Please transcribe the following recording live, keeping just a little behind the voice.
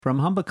From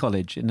Humber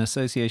College, in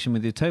association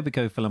with the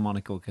Etobicoke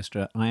Philharmonic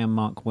Orchestra, I am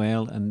Mark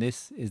Whale, and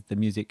this is the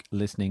Music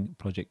Listening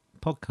Project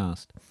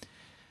podcast.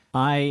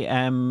 I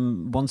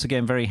am once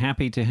again very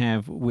happy to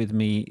have with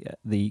me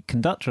the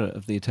conductor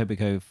of the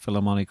Etobicoke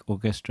Philharmonic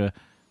Orchestra,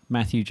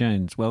 Matthew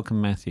Jones. Welcome,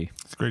 Matthew.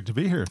 It's great to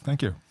be here.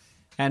 Thank you.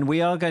 And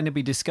we are going to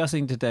be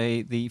discussing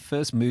today the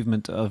first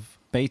movement of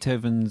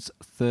Beethoven's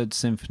Third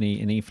Symphony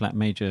in E-flat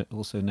major,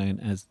 also known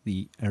as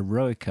the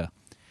Eroica.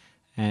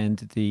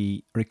 And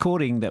the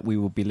recording that we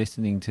will be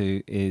listening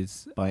to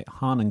is by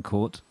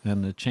Harnoncourt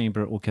and the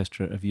Chamber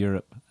Orchestra of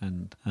Europe,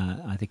 and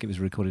I think it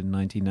was recorded in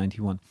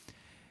 1991.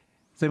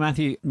 So,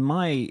 Matthew,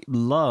 my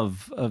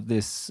love of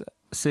this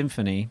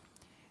symphony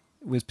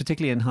was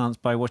particularly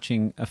enhanced by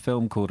watching a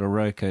film called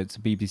Eroica. It's a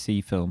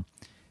BBC film,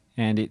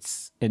 and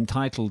it's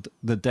entitled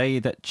The Day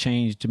That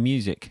Changed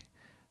Music.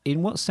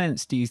 In what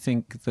sense do you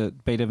think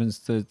that Beethoven's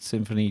Third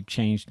Symphony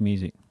changed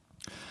music?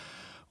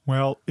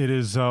 Well, it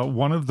is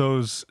one of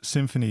those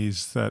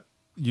symphonies that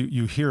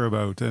you hear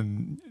about,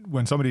 and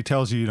when somebody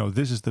tells you,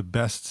 this is the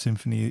best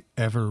symphony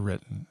ever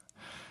written,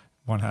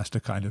 one has to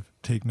kind of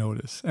take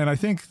notice. And I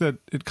think that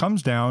it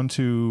comes down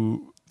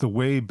to the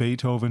way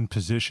Beethoven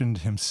positioned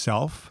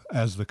himself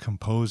as the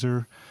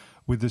composer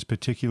with this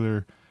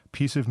particular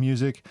piece of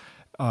music.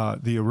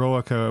 The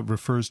Eroica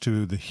refers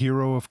to the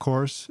hero, of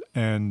course,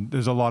 and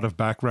there's a lot of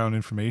background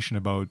information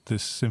about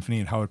this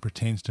symphony and how it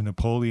pertains to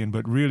Napoleon,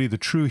 but really the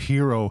true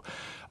hero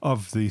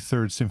of the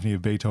Third Symphony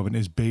of Beethoven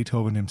is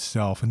Beethoven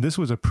himself. And this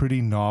was a pretty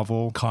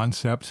novel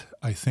concept,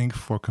 I think,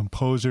 for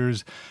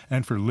composers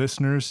and for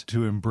listeners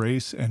to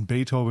embrace, and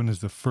Beethoven is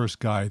the first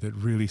guy that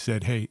really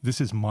said, hey, this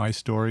is my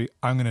story,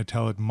 I'm going to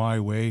tell it my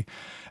way,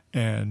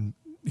 and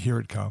here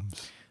it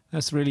comes.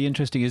 That's really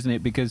interesting, isn't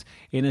it? Because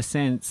in a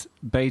sense,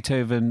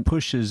 Beethoven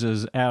pushes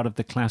us out of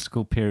the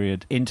classical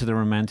period into the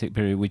romantic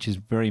period, which is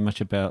very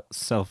much about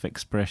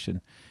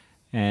self-expression.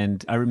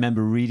 And I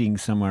remember reading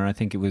somewhere, I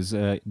think it was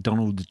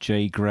Donald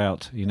J.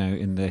 Grout,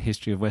 in the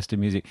history of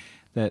Western music,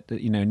 that,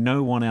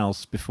 no one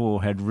else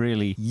before had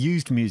really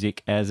used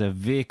music as a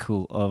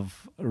vehicle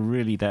of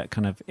really that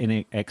kind of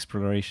inner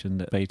exploration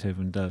that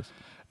Beethoven does.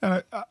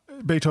 And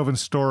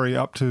Beethoven's story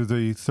up to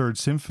the Third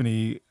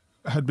Symphony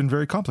had been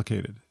very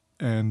complicated.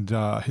 And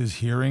his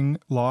hearing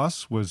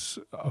loss was,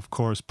 of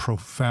course,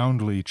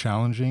 profoundly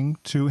challenging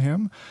to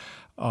him.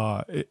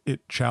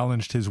 It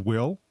challenged his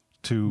will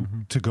to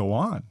go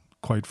on,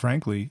 quite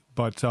frankly.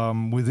 But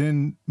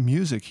within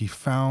music, he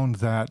found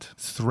that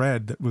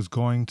thread that was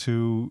going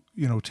to,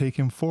 take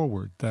him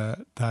forward,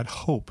 that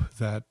hope,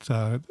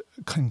 that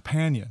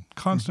companion,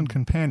 constant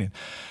companion.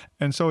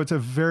 And so it's a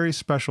very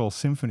special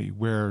symphony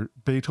where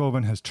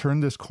Beethoven has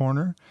turned this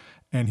corner,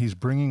 and he's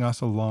bringing us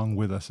along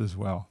with us as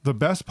well. The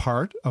best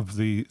part of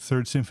the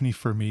Third Symphony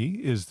for me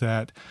is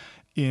that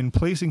in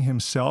placing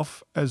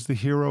himself as the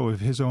hero of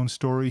his own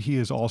story, he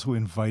is also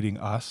inviting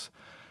us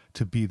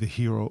to be the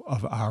hero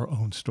of our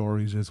own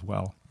stories as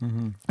well.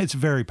 Mm-hmm. It's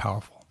very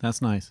powerful.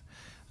 That's nice.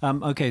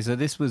 Okay, so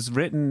this was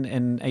written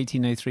in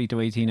 1803 to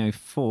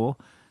 1804.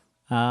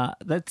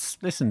 Let's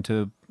listen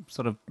to a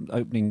sort of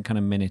opening kind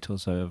of minute or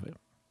so of it.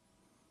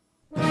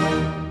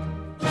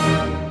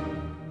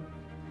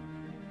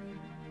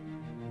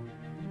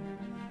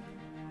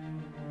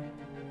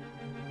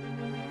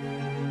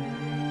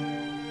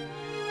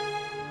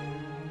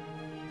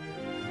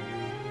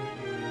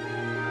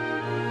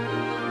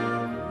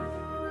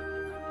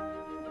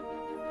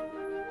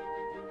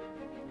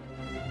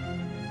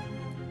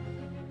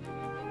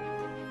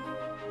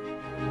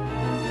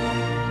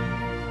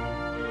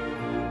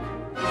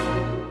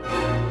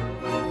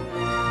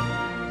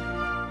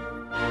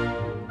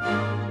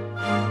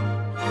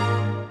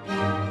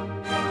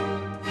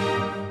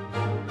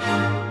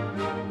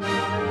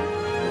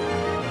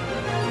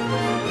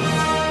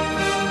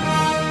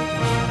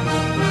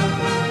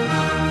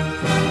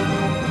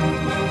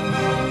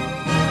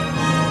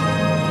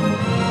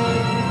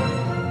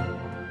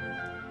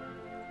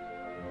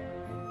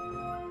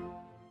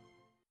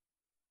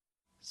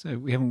 So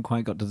we haven't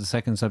quite got to the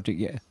second subject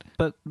yet.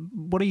 But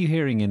what are you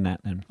hearing in that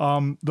then?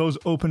 Those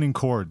opening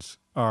chords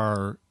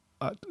are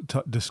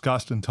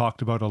discussed and talked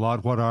about a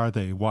lot. What are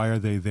they? Why are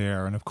they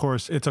there? And of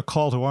course, it's a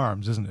call to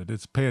arms, isn't it?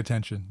 It's pay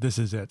attention. This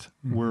is it.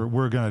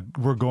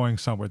 Mm-hmm. We're going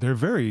somewhere. They're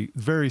very,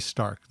 very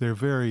stark. They're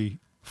very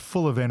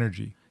full of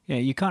energy. Yeah,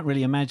 you can't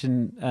really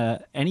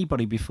imagine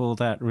anybody before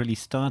that really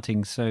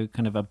starting so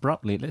kind of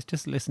abruptly. Let's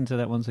just listen to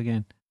that once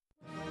again.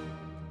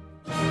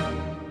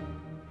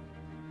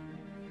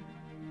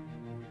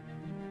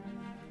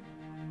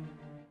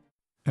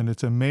 And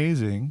it's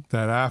amazing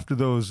that after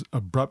those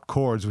abrupt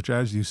chords, which,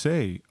 as you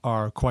say,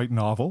 are quite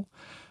novel,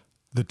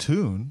 the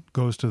tune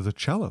goes to the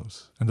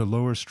cellos and the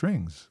lower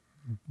strings,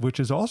 which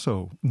is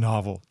also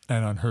novel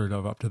and unheard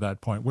of up to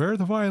that point. Where are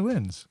the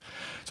violins?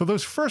 So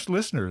those first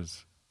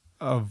listeners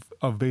of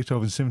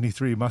Beethoven's Symphony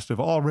 3 must have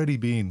already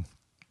been,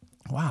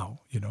 wow,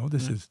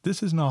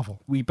 this is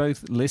novel. We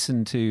both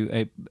listened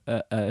to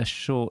a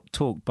short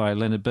talk by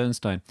Leonard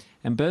Bernstein,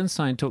 and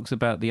Bernstein talks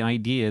about the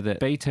idea that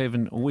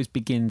Beethoven always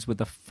begins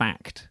with a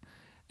fact,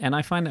 And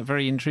I find that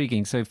very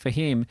intriguing. So for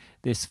him,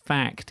 this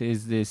fact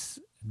is this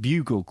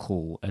bugle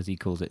call, as he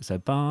calls it. So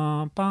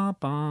ba ba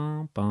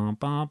ba ba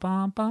ba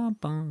ba ba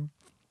ba,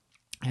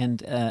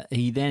 and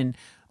he then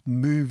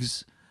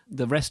moves.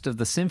 The rest of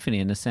the symphony,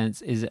 in a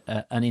sense, is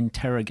an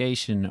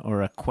interrogation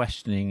or a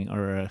questioning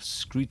or a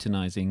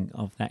scrutinizing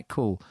of that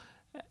call.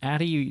 How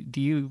do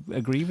you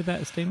agree with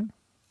that statement?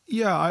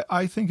 Yeah,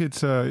 I think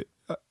it's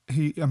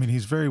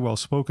he's very well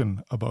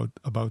spoken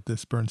about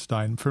this,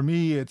 Bernstein. For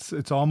me,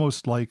 it's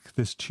almost like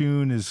this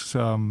tune is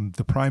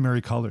the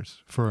primary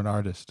colors for an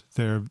artist.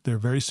 They're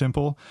very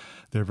simple,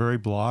 they're very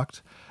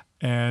blocked,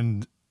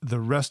 and the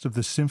rest of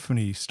the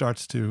symphony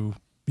starts to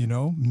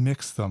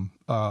mix them,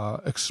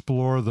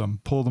 explore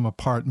them, pull them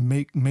apart,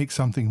 make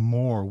something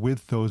more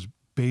with those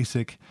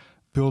basic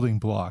building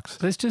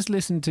blocks. Let's just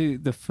listen to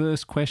the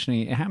first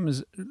questioning. It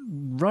happens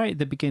right at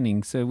the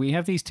beginning. So we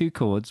have these two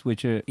chords,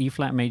 which are E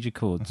flat major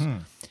chords. Mm-hmm.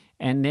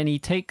 And then he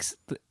takes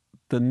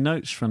the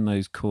notes from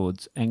those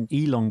chords and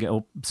elongates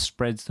or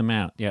spreads them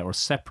out, or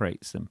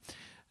separates them.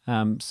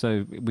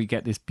 So we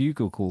get this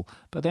bugle call.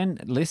 But then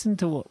listen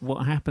to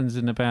what happens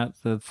in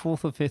about the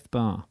fourth or fifth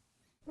bar.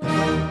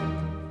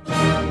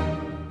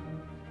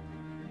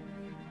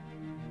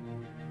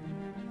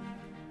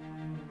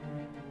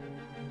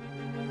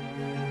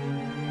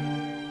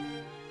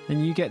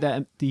 And you get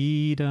that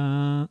dee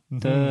da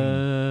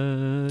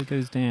da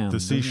goes down. The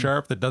C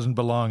sharp that doesn't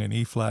belong in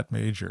E flat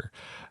major.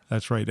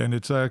 That's right. And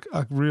it's a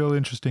real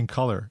interesting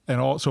color.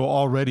 And also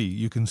already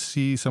you can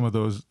see some of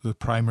the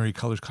primary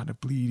colors kind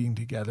of bleeding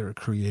together,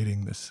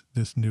 creating this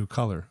new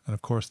color. And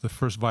of course the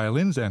first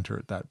violins enter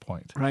at that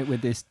point. Right,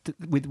 with this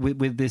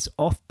with this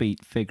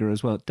offbeat figure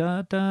as well.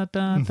 Da da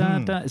da da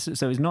da.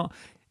 So it's not.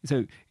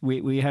 So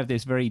we have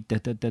this very da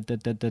da da da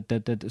da da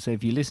da. So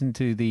if you listen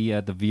to the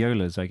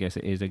violas, I guess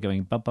it is, they're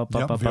going ba ba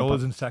ba ba.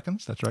 Violas in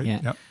seconds. That's right.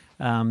 Yeah.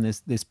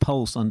 There's this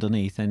pulse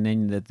underneath, and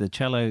then the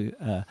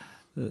cello,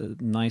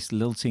 nice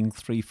lilting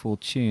 3/4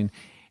 tune,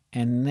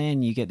 and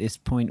then you get this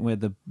point where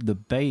the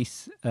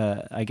bass,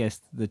 I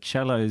guess the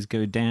cellos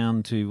go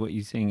down to what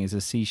you're saying is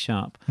a C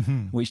sharp,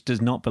 which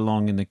does not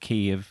belong in the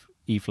key of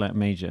E flat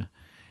major.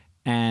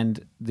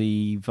 And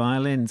the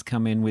violins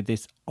come in with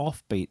this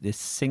offbeat, this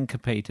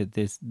syncopated,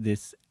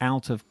 this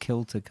out of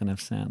kilter kind of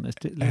sound.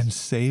 And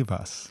save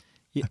us.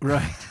 Yeah,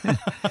 right.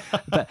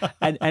 But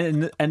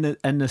and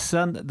the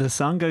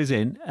sun goes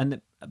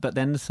in, but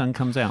then the sun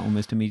comes out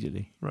almost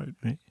immediately. Right.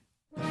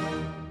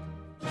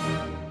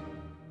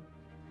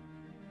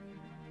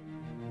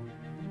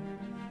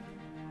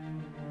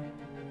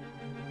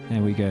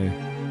 There we go.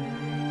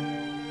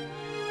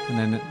 And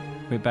then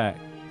we're back.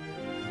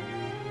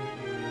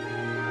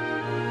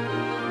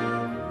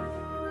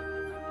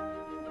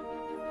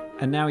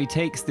 And now he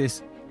takes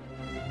this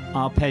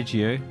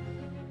arpeggio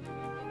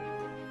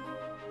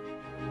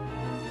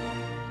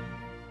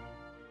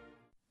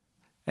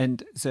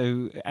and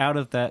so out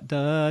of that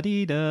da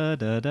dee da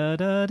da da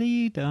da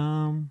dee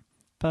dum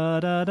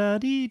pa da da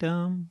dee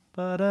dum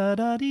pa da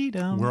da dee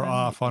dum. We're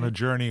off on a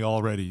journey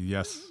already.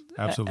 Yes,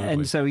 absolutely.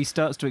 And so he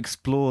starts to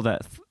explore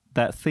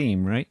that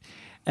theme, right?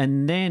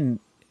 And then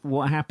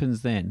what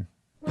happens then?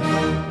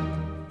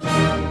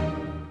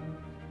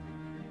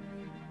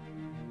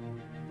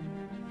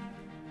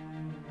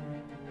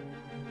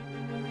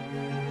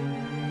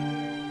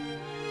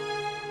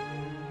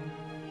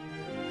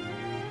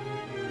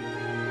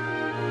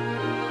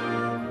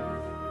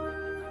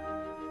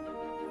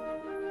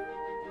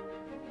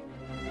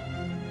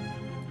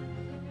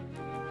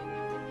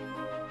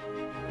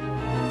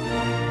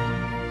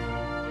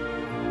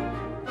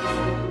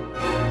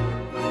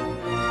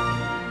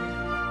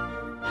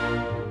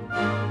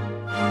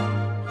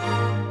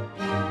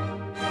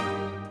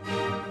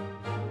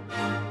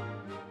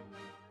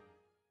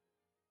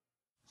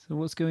 So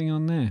what's going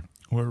on there?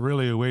 We're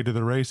really away to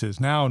the races.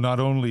 Now,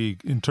 not only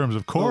in terms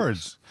of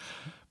chords,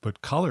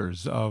 but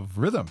colors of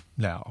rhythm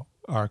now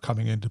are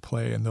coming into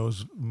play. And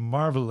those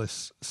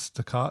marvelous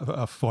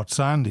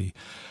forzandi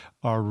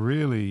are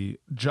really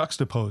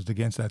juxtaposed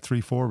against that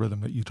 3/4 rhythm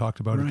that you talked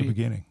about at the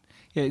beginning.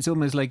 Yeah, it's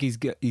almost like he's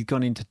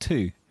gone into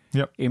two.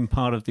 Yep. In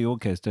part of the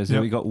orchestra.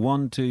 So we got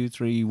 1, 2,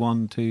 3,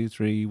 1, 2,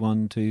 3,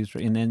 1, 2,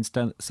 3, and then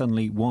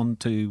suddenly 1,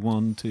 2,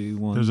 1, 2,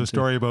 1. There's a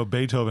story about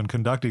Beethoven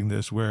conducting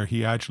this where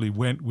he actually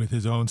went with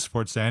his own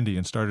sforzandi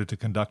and started to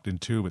conduct in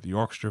 2, but the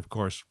orchestra, of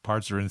course,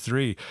 parts are in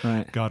 3.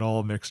 Right. Got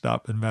all mixed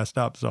up and messed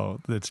up,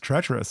 so it's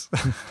treacherous.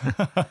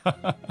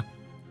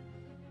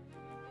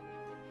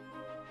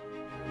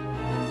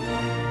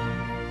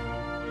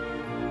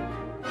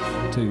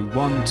 2,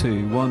 1,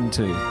 2, 1,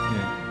 2.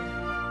 Yeah.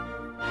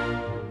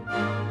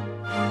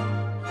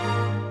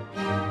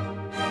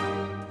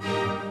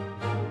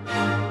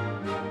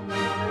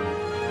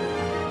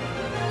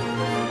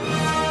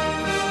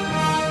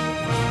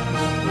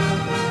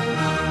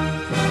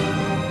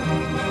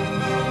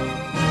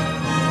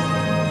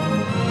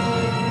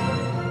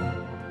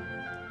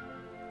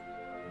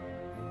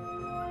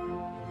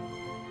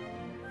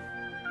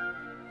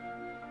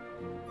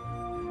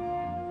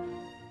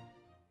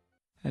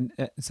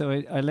 And so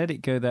I let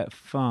it go that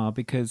far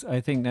because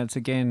I think that's,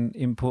 again,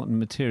 important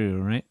material,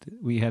 right?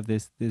 We have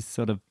this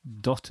sort of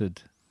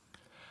dotted.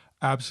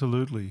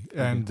 Absolutely.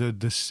 And the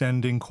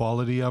descending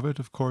quality of it,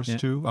 of course,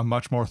 too, a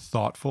much more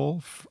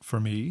thoughtful, for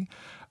me,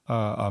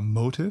 a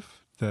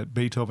motive that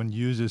Beethoven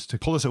uses to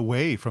pull us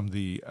away from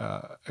the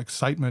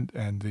excitement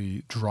and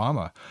the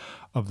drama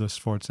of the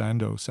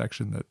sforzando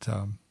section that,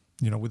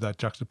 with that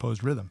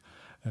juxtaposed rhythm.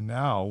 And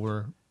now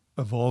we're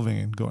evolving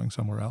and going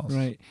somewhere else.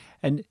 Right.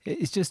 And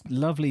it's just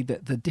lovely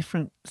that the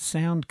different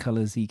sound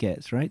colors he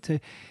gets, right? So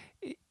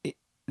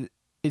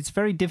it's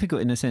very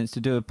difficult in a sense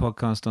to do a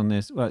podcast on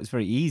this. Well, it's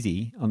very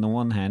easy on the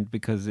one hand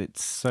because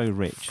it's so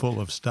rich.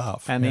 Full of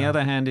stuff. And the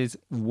other hand is,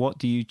 what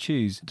do you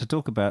choose to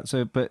talk about?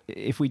 So, but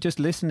if we just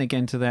listen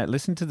again to that,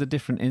 listen to the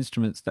different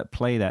instruments that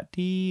play that.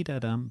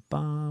 Dee-da-dum,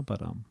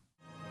 ba-ba-dum.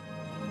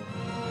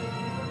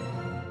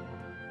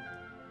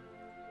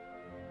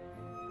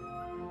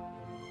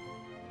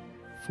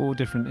 Four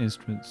different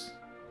instruments.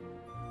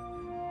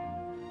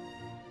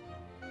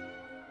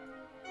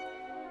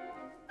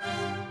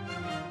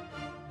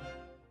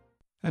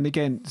 And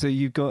again, so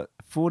you've got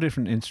four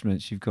different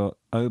instruments. You've got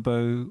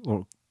oboe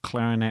or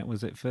clarinet,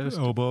 was it first?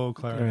 Oboe,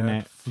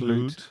 clarinet,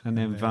 flute, and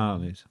then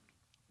violins.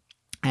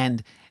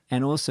 And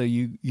also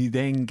you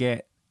then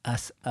get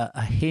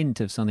a hint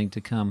of something to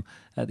come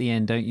at the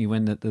end, don't you?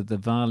 When the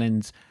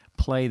violins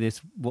play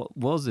this, what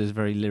was this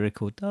very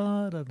lyrical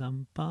da da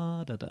dum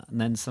ba da da,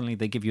 and then suddenly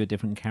they give you a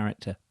different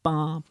character,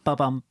 ba ba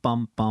bum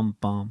bum bum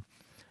bum.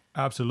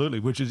 Absolutely,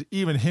 which is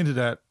even hinted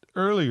at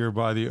earlier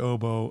by the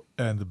oboe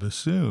and the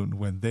bassoon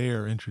when they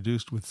are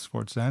introduced with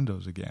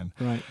sforzandos again.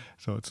 Right.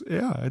 So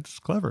it's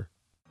clever.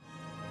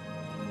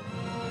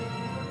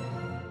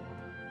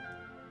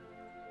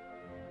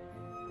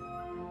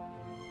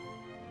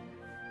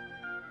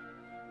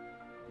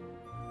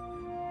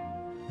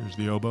 Here's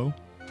the oboe.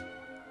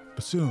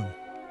 Bassoon.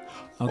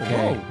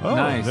 Okay. Oh,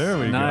 nice. there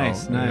we go.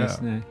 Nice.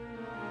 Yeah.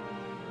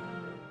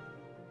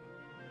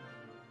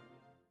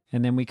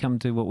 And then we come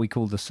to what we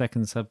call the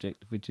second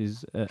subject, which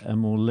is a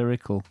more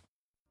lyrical.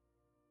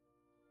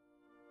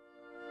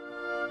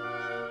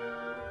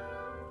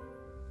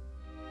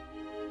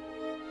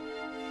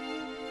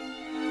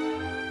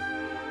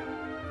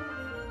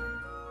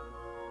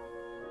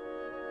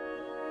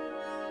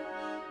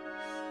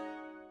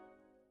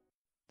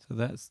 So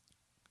that's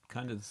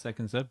kind of the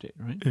second subject,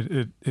 right?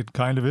 It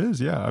kind of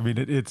is, yeah. I mean,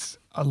 it's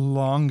a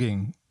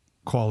longing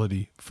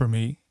quality for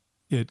me.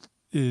 It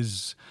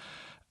is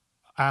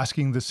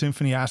asking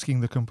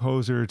the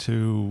composer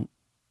to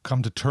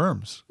come to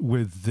terms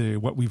with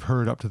what we've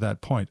heard up to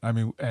that point. I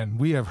mean, and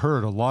we have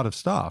heard a lot of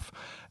stuff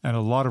and a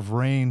lot of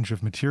range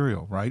of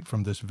material, right?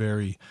 From this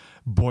very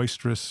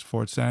boisterous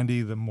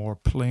sforzandi, the more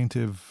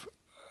plaintive,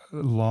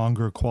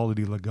 longer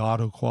quality,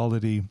 legato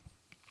quality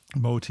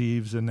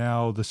motifs, and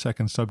now the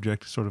second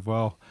subject sort of,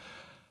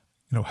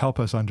 help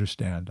us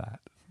understand that.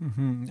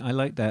 Mm-hmm. I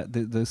like that,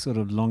 the sort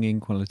of longing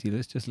quality.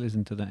 Let's just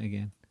listen to that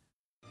again.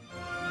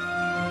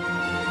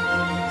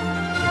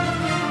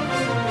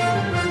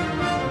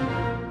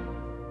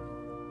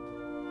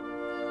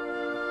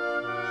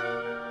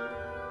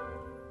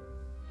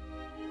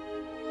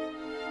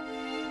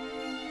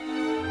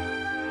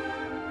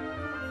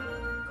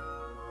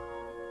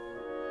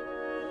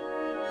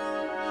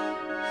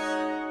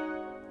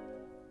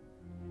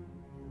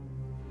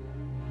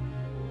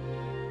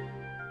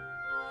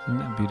 Isn't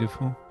that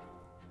beautiful?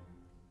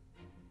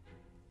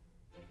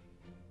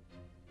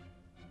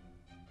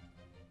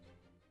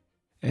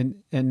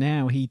 And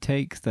now he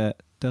takes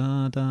that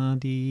da da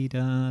dee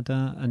da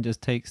da and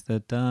just takes the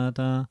da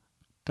da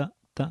da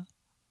da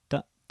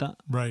da da.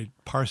 Right.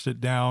 Parsed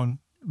it down,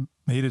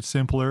 made it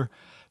simpler,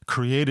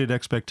 created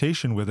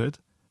expectation with it,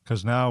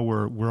 because now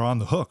we're on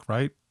the hook,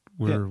 right?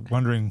 We're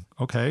wondering,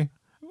 okay.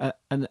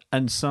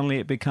 And suddenly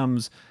it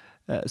becomes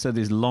so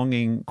this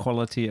longing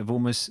quality of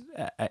almost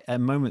at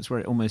moments where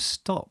it almost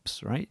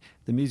stops, right?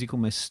 The music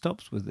almost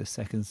stops with this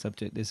second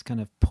subject, this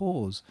kind of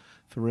pause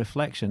for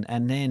reflection,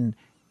 and then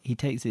he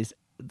takes this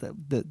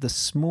the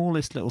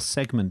smallest little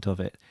segment of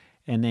it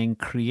and then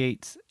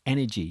creates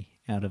energy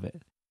out of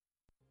it.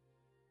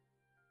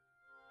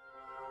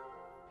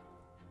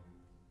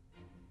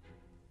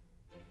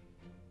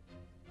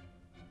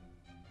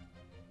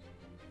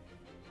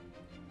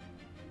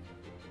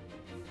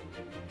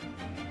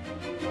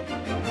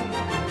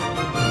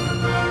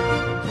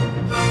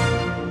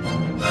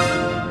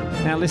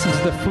 Now listen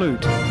to the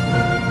flute.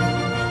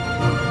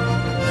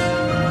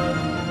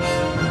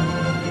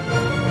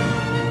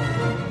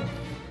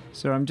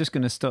 So I'm just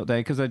going to stop there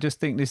because I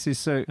just think this is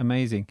so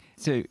amazing.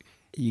 So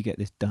you get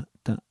this da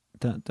da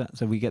da da.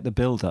 So we get the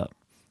build up,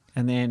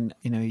 and then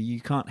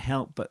you can't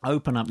help but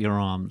open up your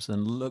arms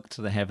and look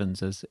to the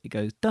heavens as it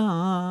goes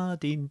da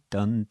dee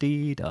dun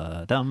dee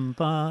da dum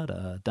ba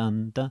da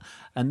dun da,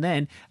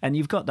 and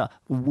you've got the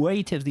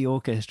weight of the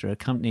orchestra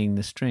accompanying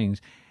the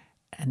strings,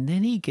 and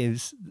then he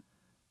gives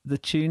the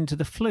tune to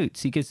the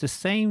flutes. He gives the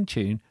same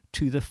tune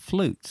to the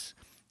flutes.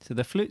 So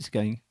the flutes are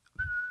going,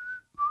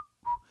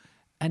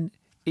 and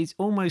it's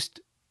almost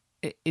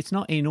it's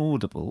not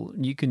inaudible.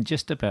 You can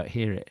just about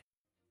hear it.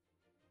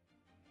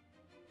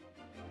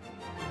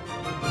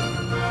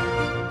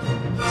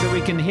 So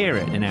we can hear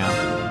it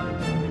now.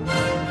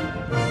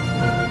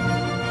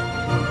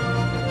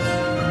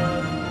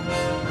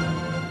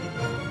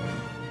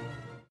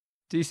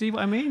 Do you see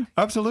what I mean?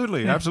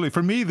 Absolutely, absolutely.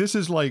 For me, this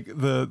is like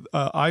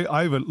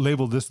I've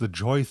labeled this the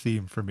joy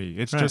theme for me.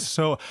 It's just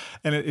so,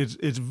 and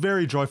it's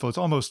very joyful. It's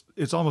almost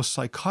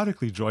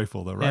psychotically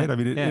joyful, though, right? Yeah, I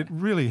mean, it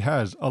really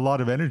has a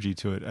lot of energy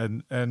to it,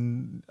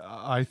 and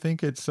I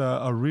think it's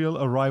a real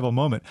arrival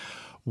moment,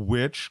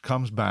 which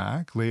comes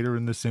back later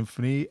in the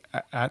symphony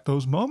at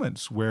those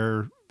moments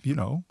where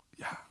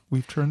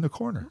we've turned the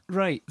corner.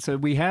 Right. So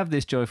we have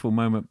this joyful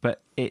moment,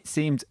 but it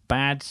seems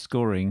bad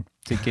scoring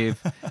to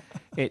give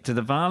it to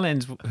the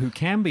violins who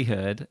can be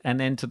heard and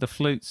then to the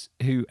flutes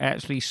who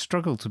actually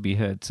struggle to be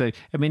heard. So,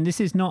 I mean, this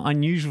is not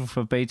unusual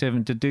for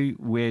Beethoven to do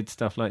weird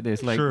stuff like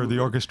this. Like, sure, the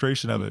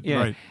orchestration of it.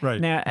 Yeah.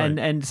 Right. Now, right.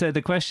 And so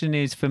the question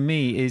is, for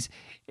me, is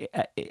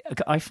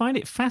I find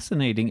it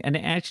fascinating, and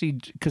it actually,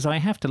 because I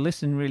have to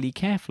listen really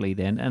carefully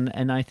then,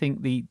 and I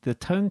think the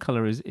tone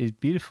color is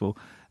beautiful.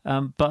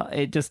 But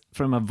it just,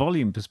 from a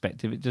volume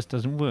perspective, it just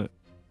doesn't work.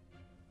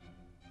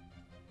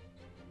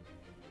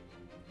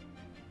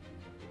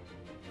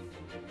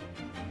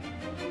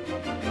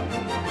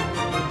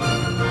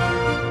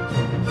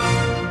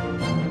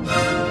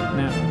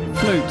 Now,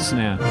 flutes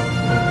now.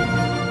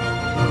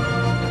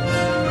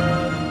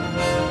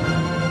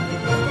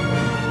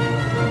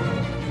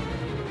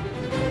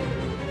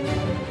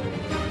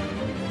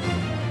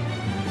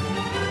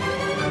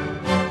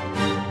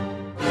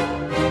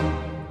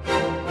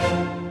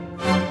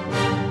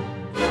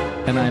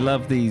 And I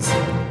love these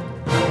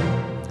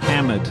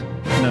hammered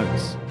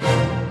notes.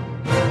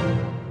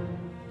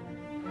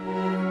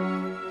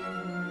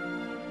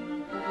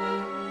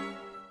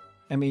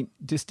 I mean,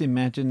 just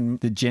imagine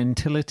the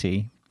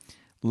gentility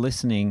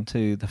listening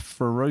to the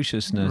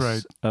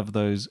ferociousness of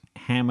those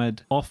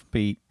hammered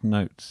offbeat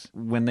notes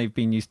when they've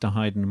been used to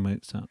Haydn and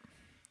Mozart.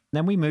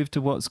 Then we move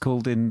to what's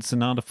called in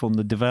sonata form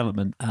the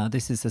development.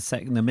 This is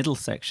the middle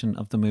section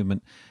of the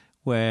movement,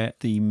 where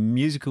the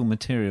musical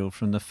material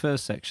from the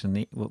first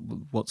section,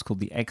 what's called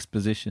the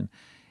exposition,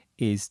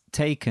 is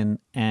taken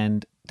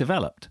and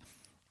developed.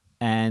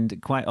 And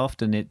quite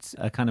often it's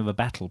a kind of a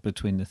battle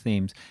between the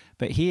themes.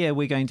 But here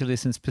we're going to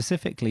listen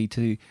specifically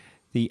to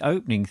the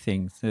opening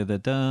theme, so the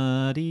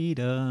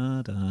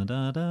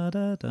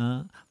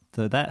da-dee-da-da-da-da-da-da,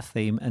 so that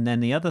theme. And then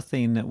the other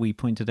theme that we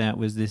pointed out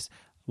was this,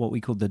 what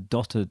we call the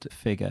dotted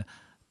figure.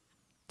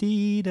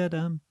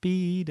 Dee-da-dum,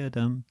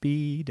 bee-da-dum,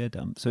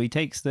 bee-da-dum. So he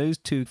takes those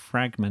two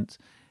fragments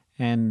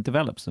and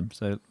develops them.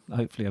 So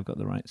hopefully I've got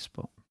the right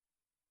spot.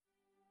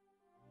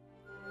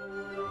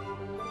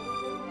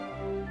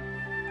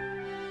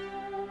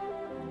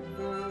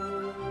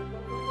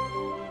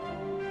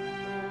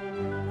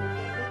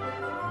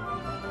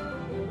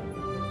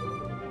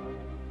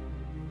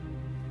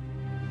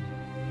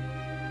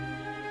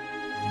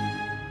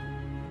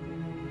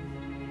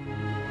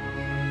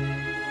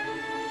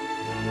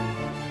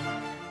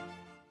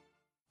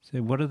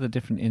 So what are the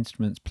different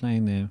instruments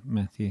playing there,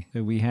 Matthew?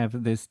 So we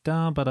have this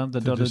da-ba-dum, the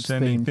dotted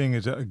descending thing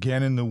is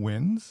again in the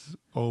winds,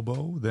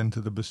 oboe, then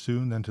to the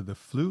bassoon, then to the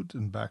flute,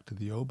 and back to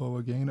the oboe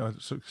again.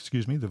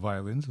 The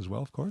violins as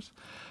well, of course.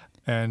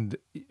 And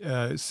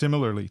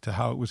similarly to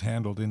how it was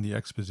handled in the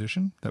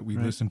exposition that we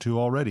listened to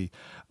already.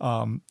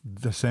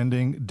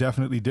 Descending,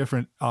 definitely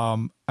different.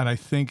 And I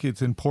think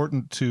it's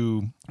important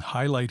to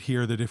highlight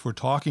here that if we're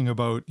talking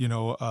about,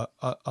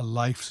 a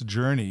life's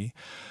journey,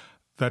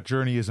 that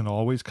journey isn't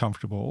always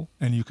comfortable,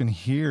 and you can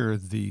hear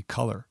the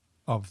color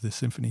of the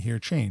symphony here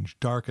change,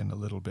 darken a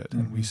little bit.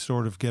 And we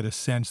sort of get a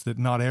sense that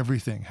not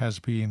everything has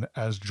been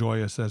as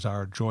joyous as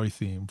our joy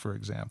theme, for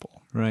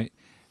example. Right.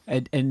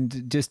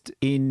 And just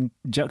in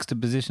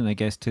juxtaposition, I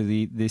guess,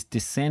 to this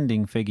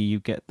descending figure, you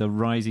get the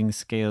rising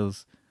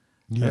scales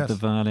of the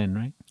violin,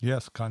 right?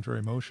 Yes,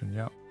 contrary motion,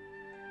 yeah.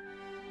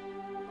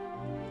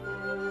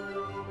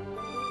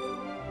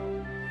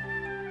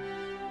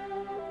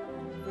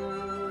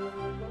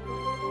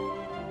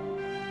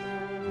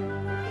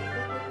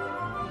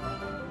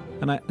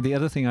 And the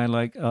other thing I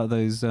like are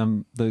those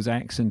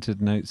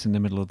accented notes in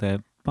the middle of their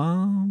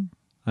bum.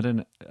 I don't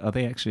know. Are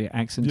they actually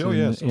accented? Oh,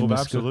 yes.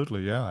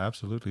 Absolutely. Yeah,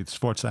 absolutely. It's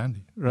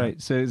sforzandi.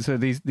 Right. Yeah. So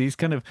these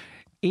kind of,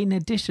 in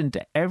addition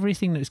to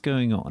everything that's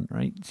going on,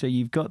 right? So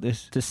you've got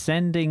this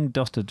descending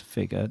dotted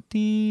figure,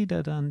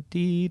 dee-da-dun,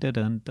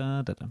 dee-da-dun,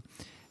 da-da-dun.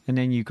 And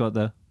then you've got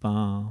the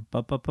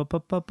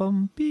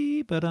ba-ba-ba-ba-bum,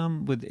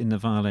 bee-ba-dum within the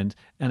violins.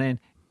 And then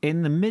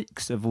in the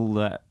mix of all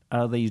that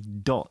are these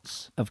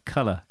dots of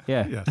colour.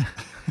 Yeah. Yes.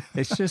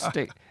 It's just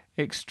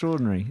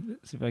extraordinary.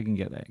 Let's see if I can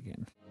get that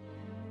again.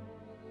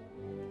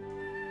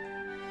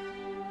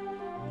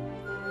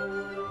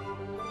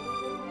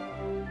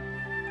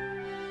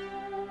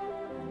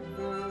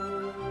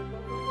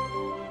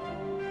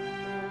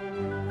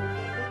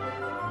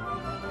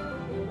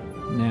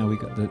 Now we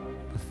got the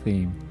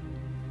theme.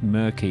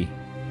 Murky.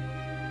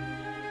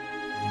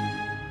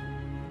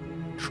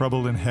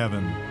 Trouble in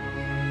Heaven.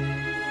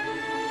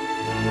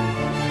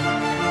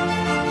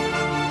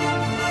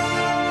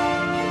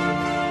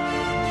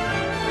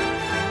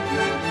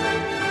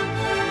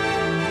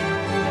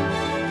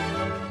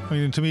 I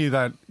mean, to me,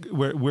 that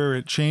where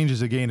it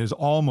changes again is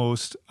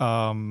almost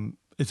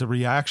it's a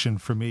reaction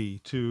for me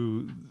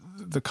to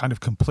the kind of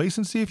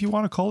complacency, if you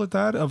want to call it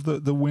that, of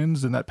the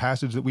winds and that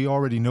passage that we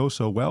already know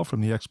so well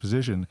from the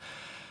exposition.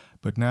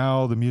 But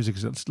now the music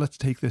is, let's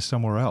take this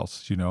somewhere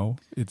else. You know,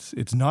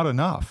 it's not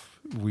enough.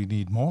 We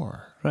need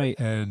more. Right.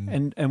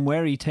 And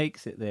where he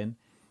takes it then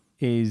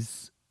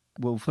is,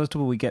 well, first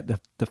of all, we get the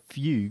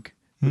fugue,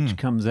 which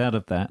comes out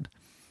of that.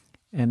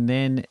 And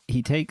then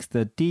he takes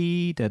the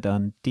dee da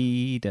dun,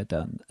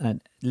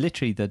 and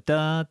literally the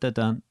da da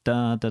dun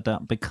da da da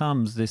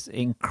becomes this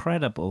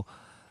incredible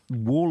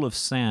wall of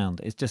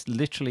sound. It's just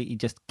literally, he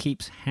just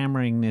keeps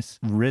hammering this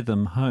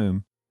rhythm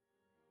home.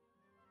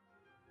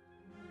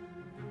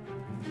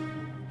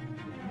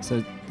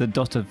 So the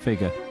dotted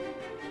figure,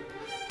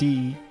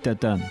 dee da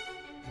dun,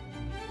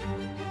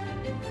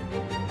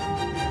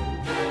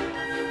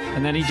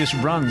 and then he just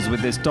runs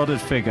with this dotted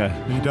figure.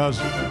 He does.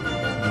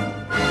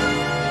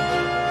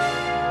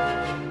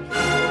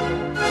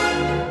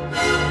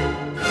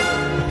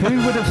 Who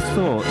would have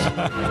thought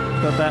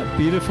that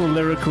beautiful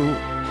lyrical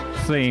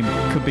theme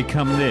could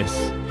become this?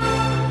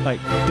 Like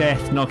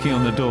death knocking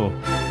on the door.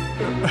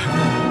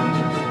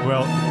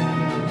 Well,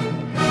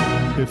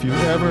 if you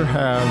ever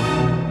have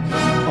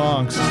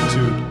angst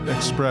to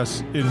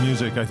express in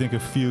music, I think a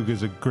fugue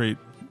is a great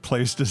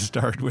place to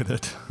start with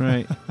it.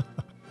 Right.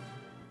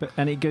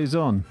 And it goes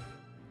on.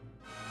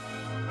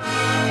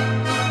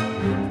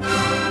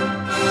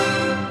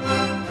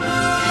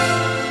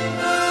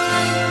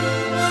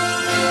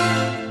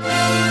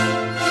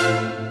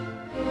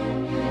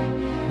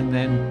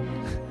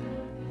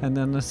 And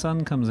then the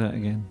sun comes out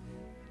again.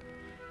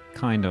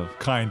 Kind of,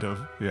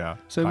 yeah.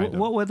 So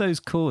what were those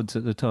chords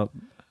at the top?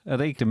 Are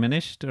they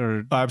diminished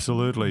or?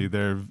 Absolutely,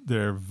 they're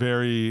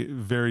very,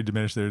 very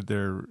diminished. They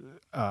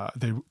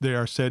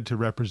are said to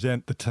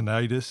represent the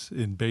tinnitus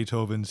in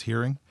Beethoven's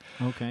hearing.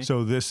 Okay.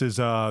 So this is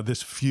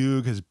this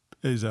fugue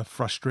is a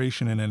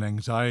frustration and an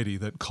anxiety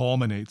that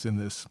culminates in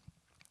this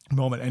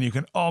moment, and you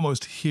can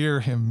almost hear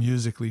him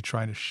musically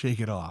trying to shake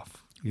it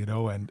off, you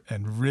know, and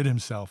rid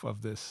himself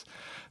of this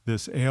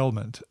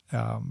ailment.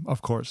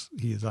 Of course,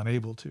 he is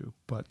unable to,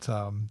 but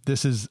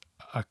this is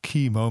a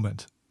key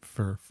moment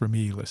for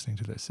me listening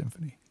to this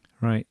symphony.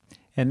 Right.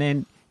 And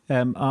then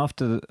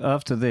after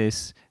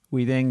this,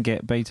 we then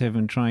get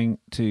Beethoven trying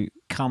to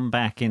come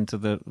back into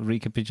the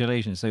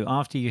recapitulation. So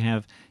after you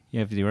have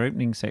your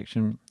opening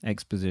section,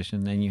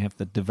 exposition, then you have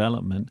the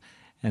development,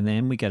 and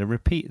then we get a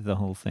repeat of the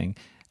whole thing.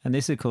 And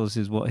this, of course,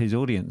 is what his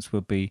audience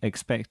will be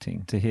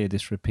expecting to hear,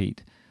 this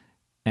repeat.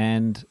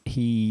 And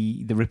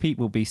the repeat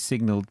will be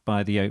signaled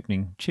by the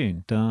opening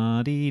tune.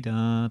 Da dee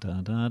da da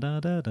da da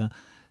da da.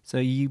 So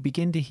you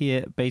begin to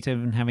hear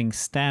Beethoven having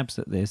stabs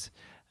at this,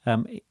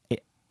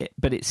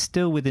 but it's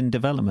still within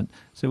development.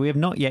 So we have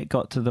not yet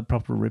got to the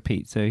proper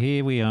repeat. So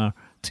here we are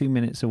 2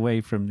 minutes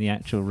away from the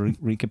actual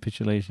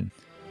recapitulation.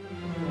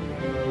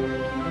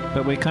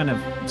 But we're kind of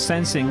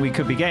sensing we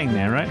could be getting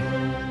there, right?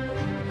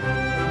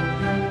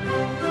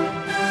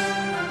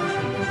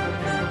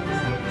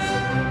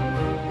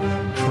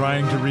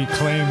 Trying to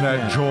reclaim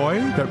that joy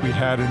that we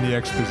had in the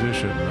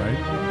exposition, right?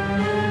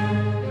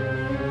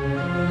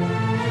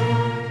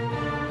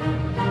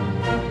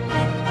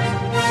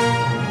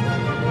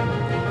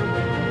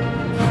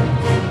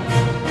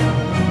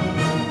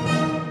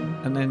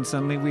 And then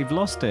suddenly we've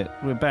lost it.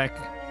 We're back.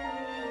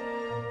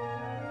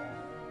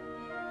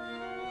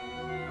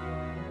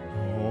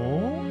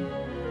 Oh.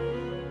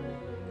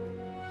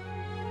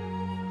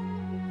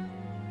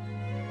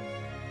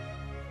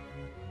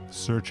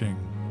 Searching.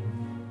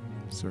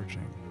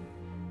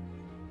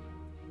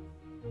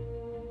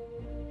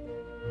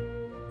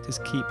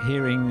 Just keep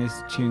hearing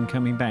this tune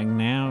coming back.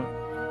 Now,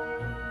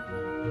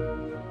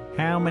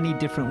 how many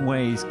different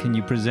ways can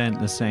you present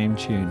the same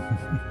tune?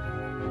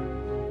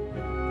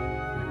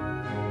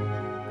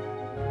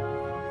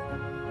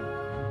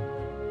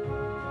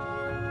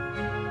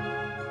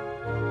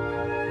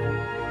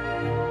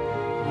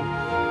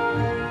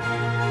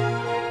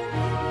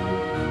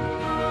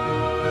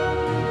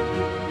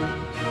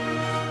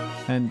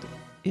 And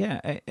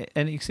yeah,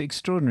 and it's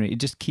extraordinary. It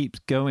just keeps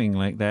going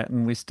like that,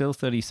 and we're still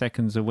 30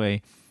 seconds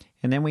away.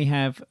 And then we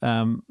have,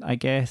 I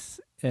guess,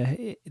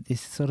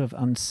 this sort of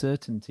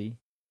uncertainty.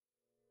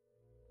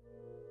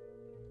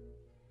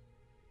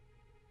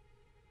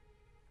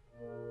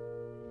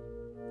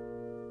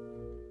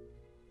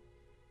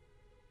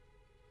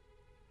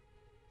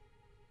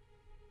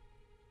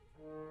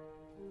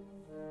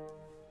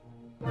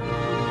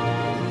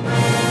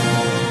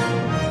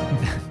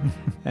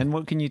 And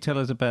what can you tell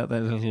us about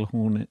that little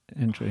horn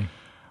entry?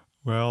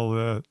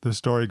 Well, the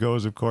story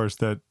goes, of course,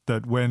 that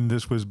when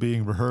this was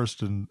being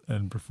rehearsed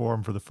and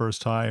performed for the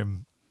first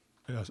time,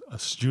 a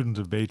student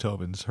of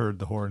Beethoven's heard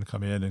the horn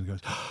come in and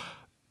goes,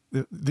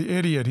 the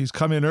idiot, he's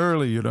come in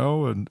early, you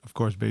know. And of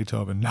course,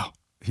 Beethoven, no,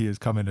 he has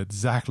come in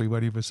exactly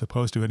when he was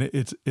supposed to. And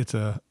it's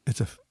a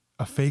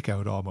a fake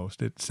out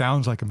almost. It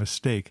sounds like a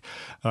mistake.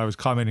 I was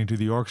commenting to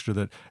the orchestra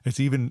that it's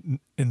even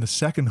in the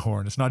second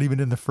horn. It's not even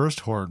in the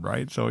first horn,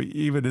 right? So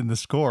even in the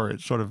score,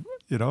 it sort of,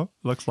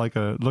 looks like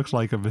a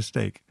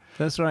mistake.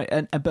 That's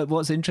right. But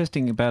what's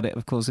interesting about it,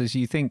 of course, is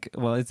you think,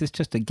 well, is this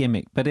just a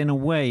gimmick? But in a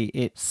way,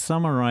 it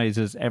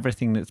summarizes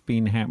everything that's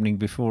been happening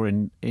before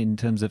in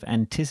terms of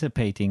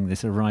anticipating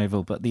this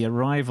arrival. But the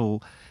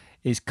arrival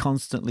is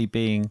constantly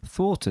being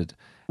thwarted,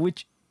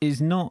 which is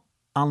not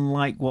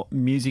unlike what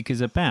music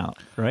is about,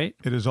 right?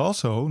 It is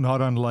also not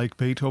unlike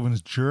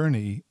Beethoven's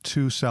journey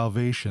to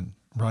salvation,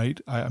 right?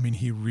 I mean,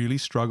 he really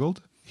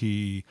struggled.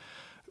 He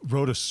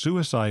wrote a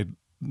suicide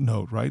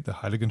note, right? The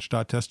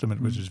Heiligenstadt Testament,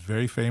 which is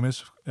very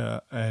famous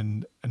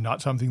and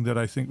not something that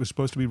I think was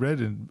supposed to be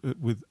read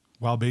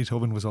while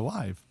Beethoven was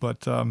alive.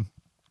 But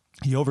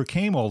he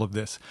overcame all of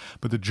this,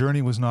 but the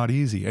journey was not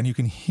easy. And you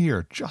can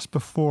hear just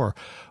before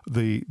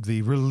the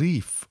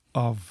relief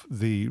of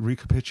the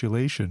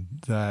recapitulation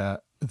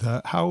that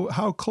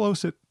how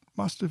close it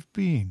must have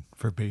been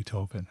for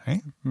Beethoven, eh?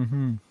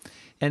 Mm-hmm.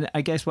 And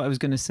I guess what I was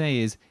going to say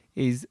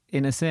is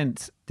in a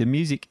sense, the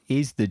music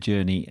is the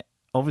journey.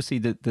 Obviously,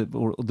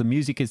 the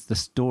music is the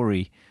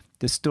story.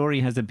 The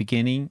story has a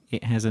beginning,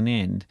 it has an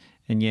end,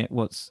 and yet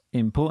what's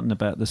important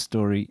about the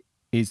story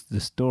is the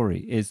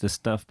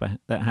stuff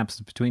that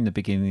happens between the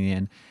beginning and the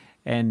end.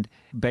 And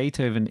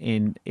Beethoven,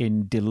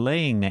 in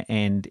delaying the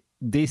end,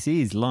 this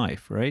is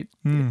life, right?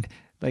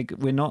 Like,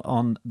 we're not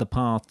on the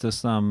path to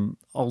some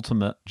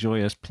ultimate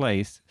joyous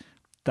place.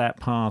 That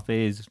path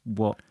is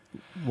what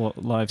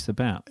life's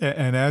about.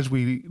 And as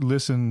we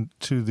listen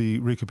to the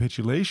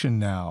recapitulation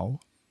now,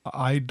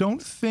 I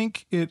don't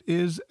think it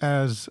is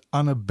as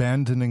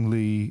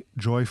unabandoningly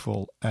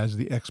joyful as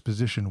the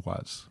exposition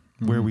was,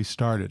 where we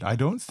started. I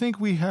don't think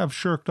we have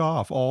shirked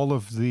off all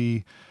of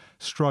the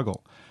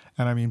struggle.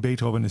 And I mean,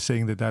 Beethoven is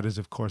saying that is,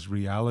 of course,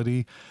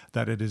 reality,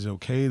 that it is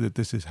okay, that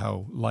this is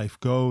how life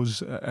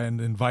goes, and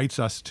invites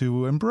us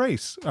to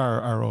embrace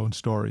our own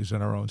stories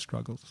and our own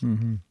struggles.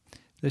 Mm-hmm.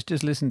 Let's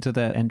just listen to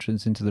that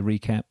entrance into the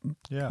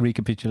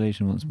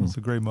recapitulation once more. It's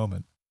a great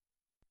moment.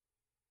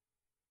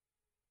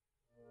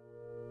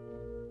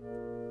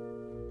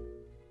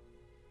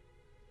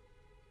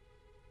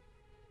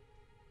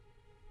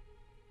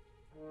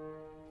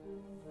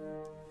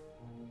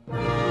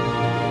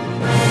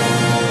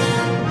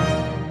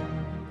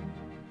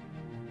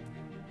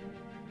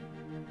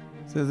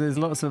 So there's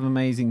lots of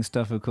amazing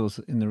stuff, of course,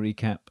 in the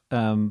recap,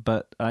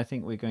 but I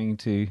think we're going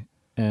to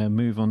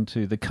move on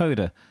to the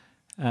coda.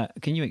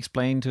 Can you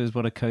explain to us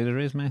what a coda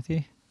is,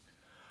 Matthew?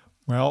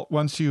 Well,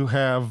 once you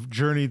have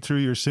journeyed through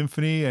your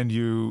symphony and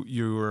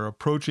you are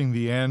approaching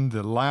the end,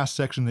 the last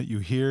section that you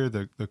hear,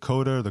 the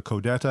coda, the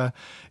codetta,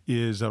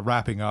 is a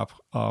wrapping up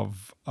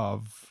of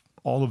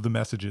all of the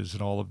messages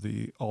and all of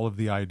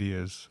the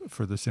ideas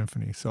for the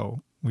symphony.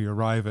 So we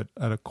arrive at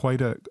a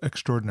quite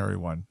extraordinary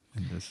one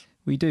in this.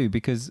 We do,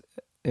 because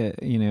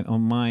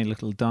on my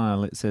little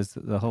dial it says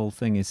that the whole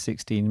thing is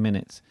 16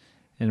 minutes,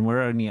 and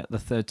we're only at the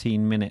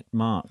 13-minute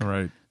mark.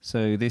 Right.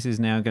 So this is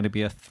now going to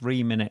be a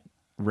 3-minute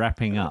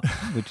wrapping up,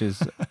 which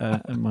is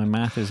my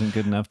math isn't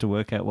good enough to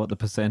work out what the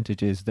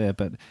percentage is there,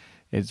 but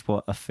it's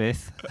a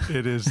fifth.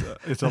 It is.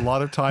 It's a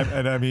lot of time,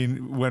 and I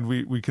mean, when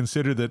we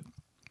consider that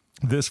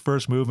this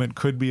first movement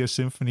could be a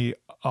symphony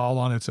all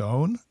on its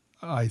own,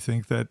 I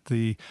think that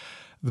the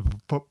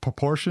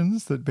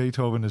proportions that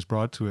Beethoven has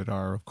brought to it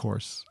are, of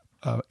course,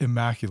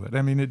 immaculate.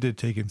 I mean, it did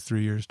take him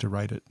 3 years to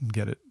write it and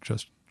get it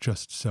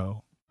just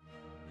so.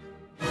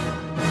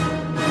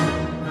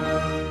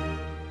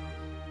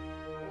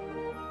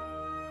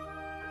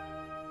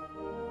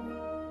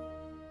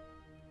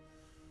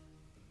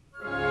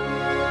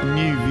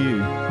 New view,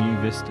 new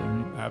vista.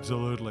 Right?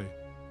 Absolutely.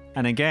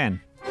 And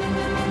again.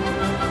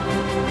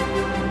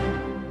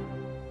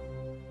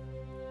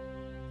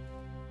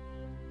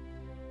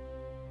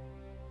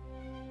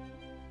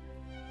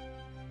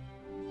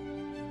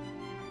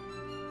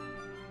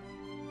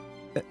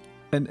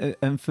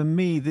 And for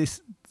me,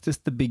 this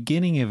just the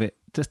beginning of it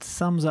just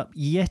sums up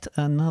yet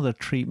another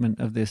treatment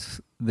of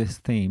this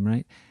theme,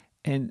 right?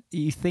 And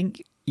you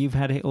think you've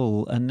had it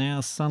all, and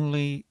now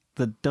suddenly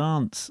the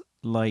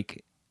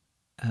dance-like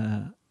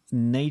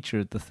nature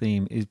of the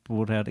theme is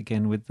brought out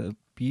again with the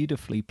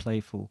beautifully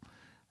playful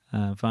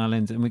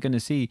violins, and we're going to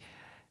see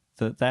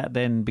that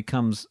then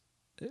becomes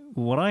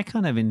what I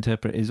kind of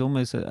interpret is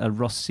almost a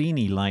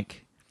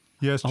Rossini-like.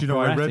 Yes,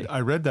 operatic. I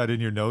read that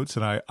in your notes,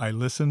 and I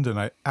listened, and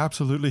I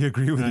absolutely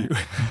agree with you.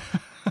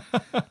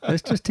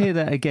 Let's just hear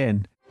that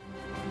again.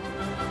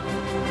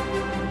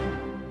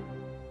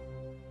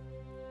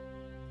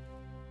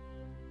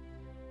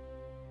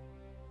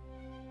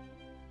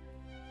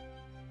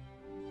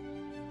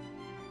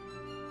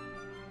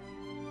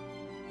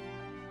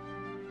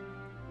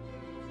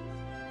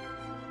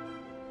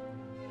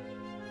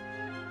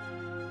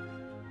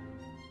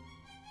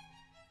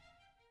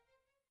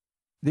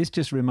 This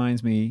just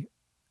reminds me,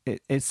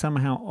 it's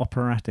somehow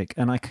operatic,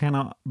 and I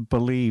cannot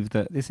believe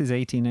that this is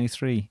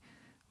 1803.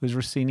 Was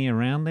Rossini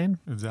around then?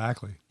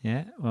 Exactly.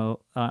 Yeah,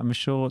 well, I'm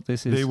sure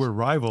this is... They were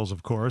rivals,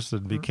 of course,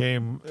 and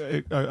became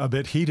a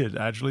bit heated,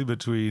 actually,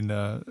 between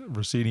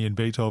Rossini and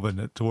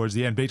Beethoven towards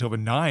the end.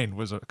 Beethoven 9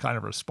 was a kind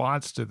of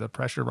response to the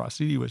pressure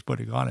Rossini was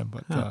putting on him.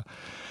 But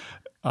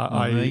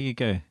well, there you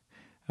go.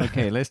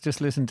 Okay, let's just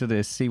listen to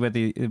this, see whether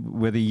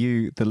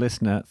you, the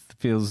listener,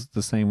 feels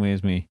the same way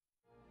as me.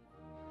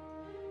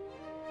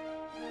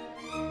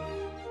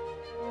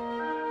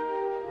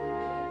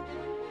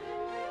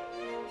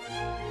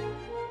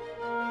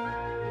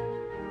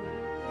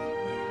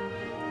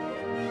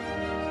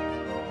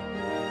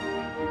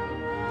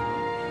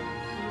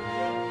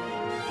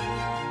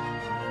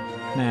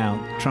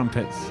 Now,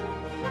 trumpets.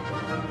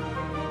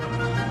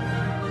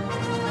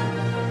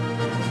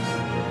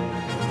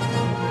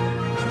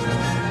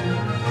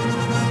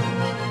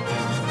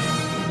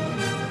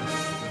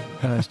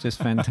 It's just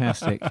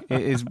fantastic.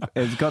 It's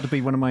got to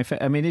be one of my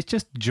favorite. I mean, it's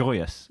just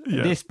joyous.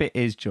 Yeah. This bit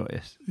is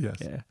joyous. Yes.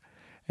 Yeah.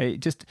 Hey,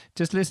 just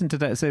listen to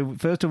that. So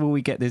first of all,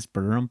 we get this.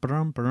 That's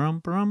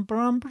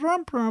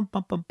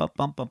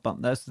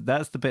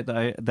the bit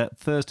that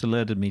first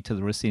alerted me to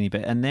the Rossini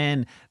bit, and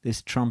then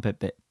this trumpet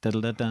bit.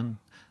 Dun dun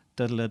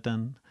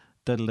dun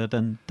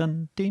dun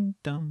dun ding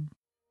dum.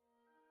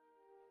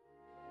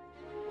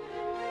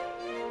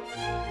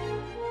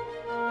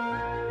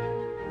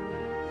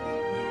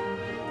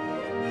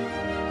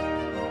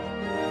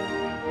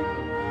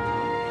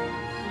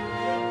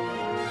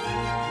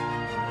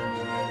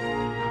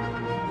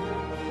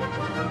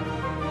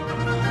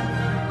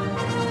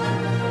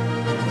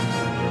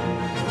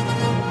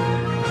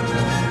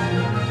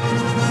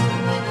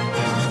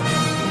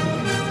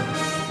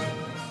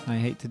 I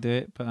hate to do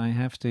it, but I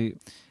have to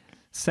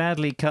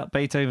sadly cut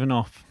Beethoven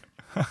off.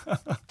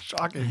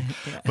 Shocking.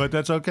 Yeah. But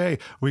that's okay.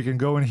 We can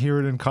go and hear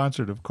it in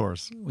concert, of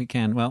course. We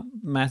can. Well,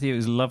 Matthew, it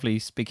was lovely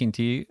speaking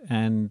to you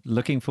and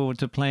looking forward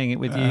to playing it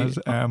with you. As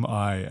am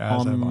I.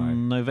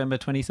 On November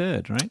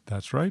 23rd, right?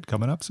 That's right.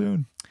 Coming up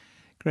soon.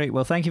 Great.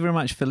 Well, thank you very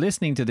much for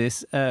listening to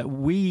this.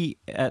 We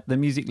at the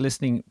Music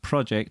Listening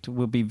Project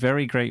will be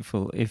very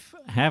grateful if,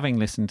 having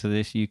listened to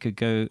this, you could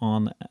go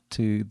on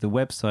to the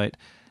website,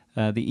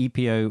 the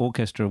EPO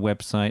Orchestra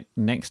website,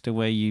 next to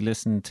where you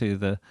listen to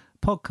the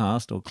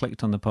podcast or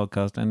clicked on the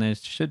podcast, and there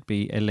should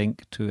be a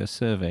link to a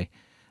survey,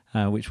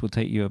 which will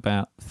take you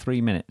about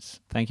 3 minutes.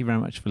 Thank you very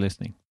much for listening.